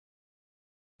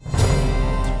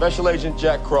Special Agent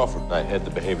Jack Crawford. I head the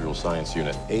behavioral science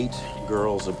unit. 8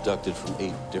 girls abducted from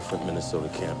 8 different Minnesota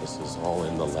campuses, all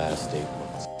in the last 8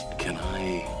 months. Can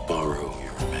I borrow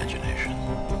your imagination?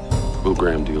 Will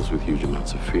Graham deals with huge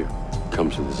amounts of fear.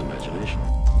 Comes with his imagination.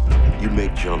 You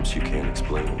make jumps you can't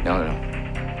explain. No.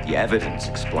 The evidence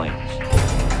explains.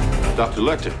 Dr.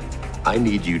 Lecter. I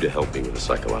need you to help me with a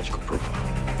psychological profile.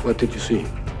 What did you see?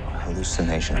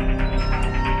 Hallucination.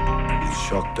 He's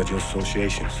shocked at your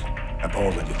associations,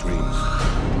 appalled at your dreams.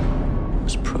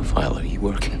 Whose profile are you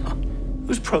working on?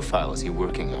 Whose profile is he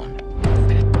working on?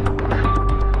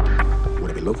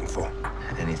 What are we looking for?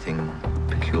 Anything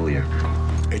peculiar?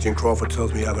 Agent Crawford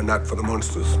tells me you have a knack for the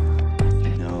monsters.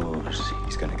 He knows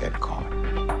he's gonna get caught.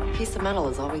 Piece of metal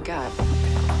is all we got.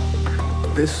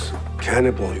 This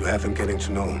Hannibal you have him getting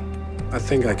to know, I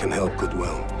think I can help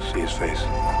Goodwill see his face.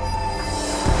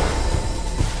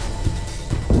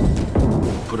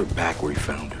 Put her back where he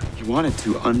found her. He wanted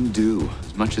to undo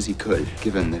as much as he could,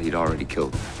 given that he'd already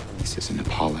killed her. This is an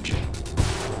apology.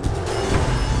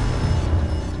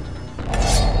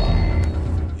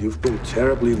 You've been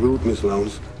terribly rude, Miss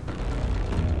Lowndes.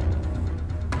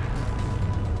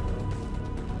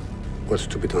 What's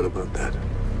to be done about that?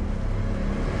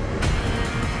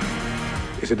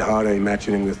 Is it harder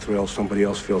imagining the thrill somebody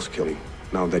else feels killing,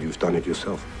 now that you've done it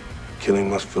yourself? Killing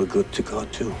must feel good to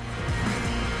God, too.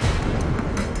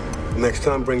 Next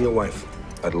time, bring your wife.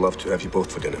 I'd love to have you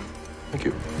both for dinner. Thank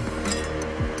you.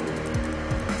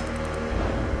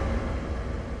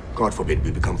 God forbid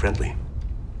we become friendly.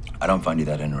 I don't find you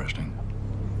that interesting.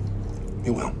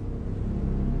 You will.